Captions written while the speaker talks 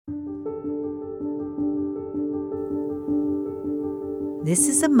This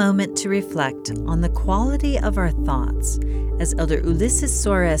is a moment to reflect on the quality of our thoughts as Elder Ulisses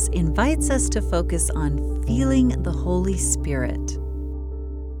Soares invites us to focus on feeling the Holy Spirit.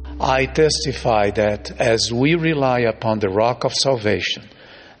 I testify that as we rely upon the rock of salvation,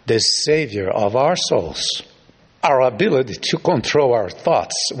 the Savior of our souls, our ability to control our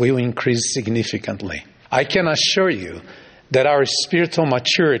thoughts will increase significantly. I can assure you that our spiritual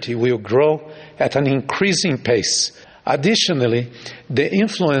maturity will grow at an increasing pace. Additionally, the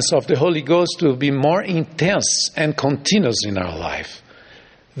influence of the Holy Ghost will be more intense and continuous in our life.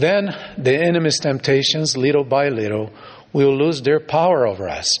 Then the enemy's temptations, little by little, will lose their power over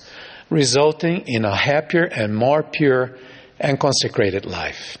us, resulting in a happier and more pure and consecrated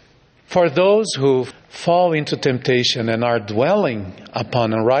life. For those who fall into temptation and are dwelling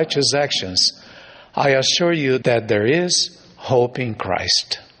upon unrighteous actions, I assure you that there is hope in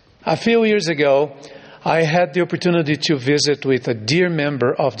Christ. A few years ago, I had the opportunity to visit with a dear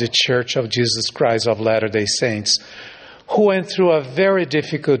member of the Church of Jesus Christ of Latter-day Saints who went through a very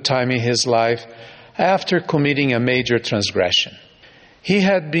difficult time in his life after committing a major transgression. He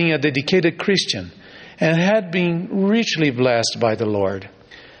had been a dedicated Christian and had been richly blessed by the Lord.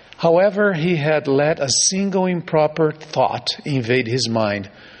 However, he had let a single improper thought invade his mind,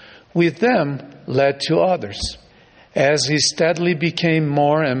 with them led to others. As he steadily became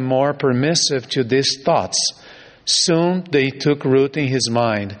more and more permissive to these thoughts, soon they took root in his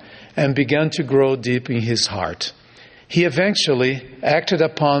mind and began to grow deep in his heart. He eventually acted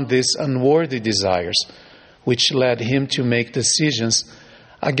upon these unworthy desires, which led him to make decisions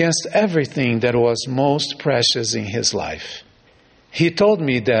against everything that was most precious in his life. He told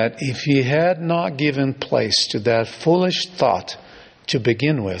me that if he had not given place to that foolish thought to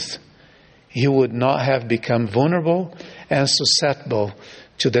begin with, he would not have become vulnerable and susceptible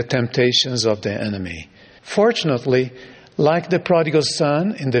to the temptations of the enemy. Fortunately, like the prodigal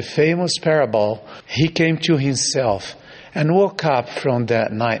son in the famous parable, he came to himself and woke up from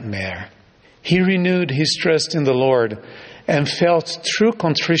that nightmare. He renewed his trust in the Lord and felt true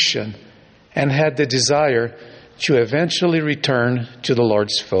contrition and had the desire to eventually return to the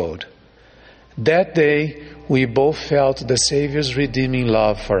Lord's fold. That day, we both felt the Savior's redeeming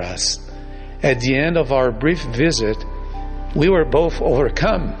love for us. At the end of our brief visit, we were both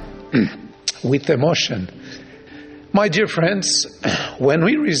overcome with emotion. My dear friends, when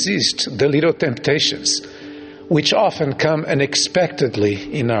we resist the little temptations, which often come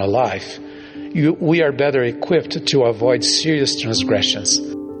unexpectedly in our life, we are better equipped to avoid serious transgressions.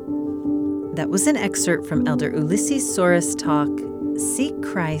 That was an excerpt from Elder Ulisses Soares' talk, Seek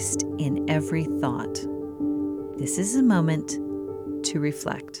Christ in Every Thought. This is a moment to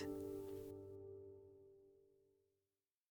reflect.